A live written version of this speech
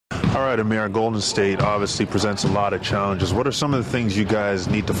All right, Amir, Golden State obviously presents a lot of challenges. What are some of the things you guys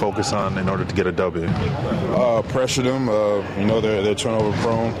need to focus on in order to get a W? Pressure them. They're turnover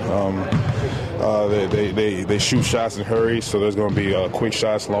prone. They shoot shots in hurry, so there's going to be quick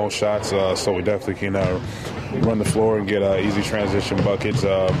shots, long shots. So we definitely can run the floor and get easy transition buckets.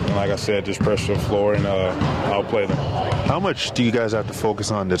 And like I said, just pressure the floor and outplay them. How much do you guys have to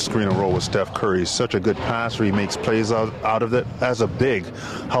focus on that screen and roll with Steph Curry? He's such a good passer. He makes plays out of it. As a big,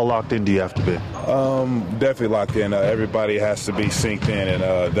 how locked in do you have to be? Definitely locked in. Everybody has to be synced in and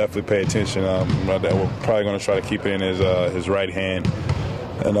definitely pay attention. We're probably going to try to keep it in his right hand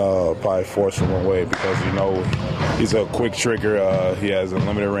and probably force him one way because, he's a quick trigger. He has a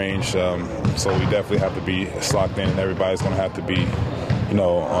limited range. So we definitely have to be locked in, and everybody's going to have to be,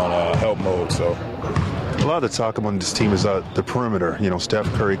 on help mode. So. A lot of the talk among this team is the perimeter. Steph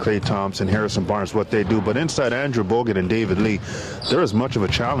Curry, Klay Thompson, Harrison Barnes, what they do. But inside Andrew Bogut and David Lee, there is much of a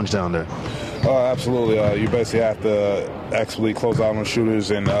challenge down there. Absolutely. You basically have to actually close out on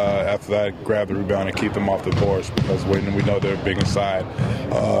shooters and after that grab the rebound and keep them off the boards because we know they're big inside,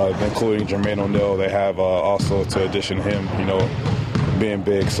 including Jermaine O'Neal. They have also, to addition him, being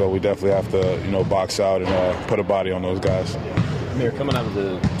big. So we definitely have to, box out and put a body on those guys. Amir, coming out of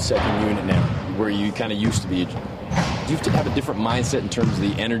the second unit now, where you kind of used to be, do you have to have a different mindset in terms of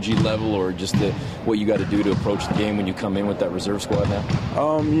the energy level or just what you got to do to approach the game when you come in with that reserve squad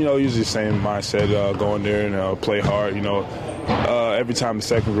now? Usually the same mindset, going there and play hard. Every time the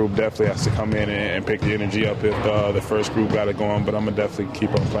second group definitely has to come in and pick the energy up if the first group got it going, but I'm going to definitely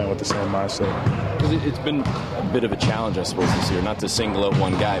keep on playing with the same mindset. It's been a bit of a challenge, I suppose, this year, not to single out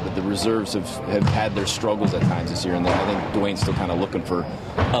one guy, but the reserves have had their struggles at times this year, and I think Dwayne's still kind of looking for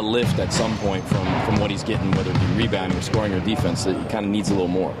a lift at some point from what he's getting, whether it be rebounding or scoring or defense, that he kind of needs a little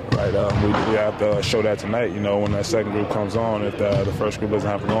more. Right, we have to show that tonight, when that second group comes on. If the first group doesn't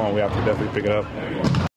have it on, we have to definitely pick it up.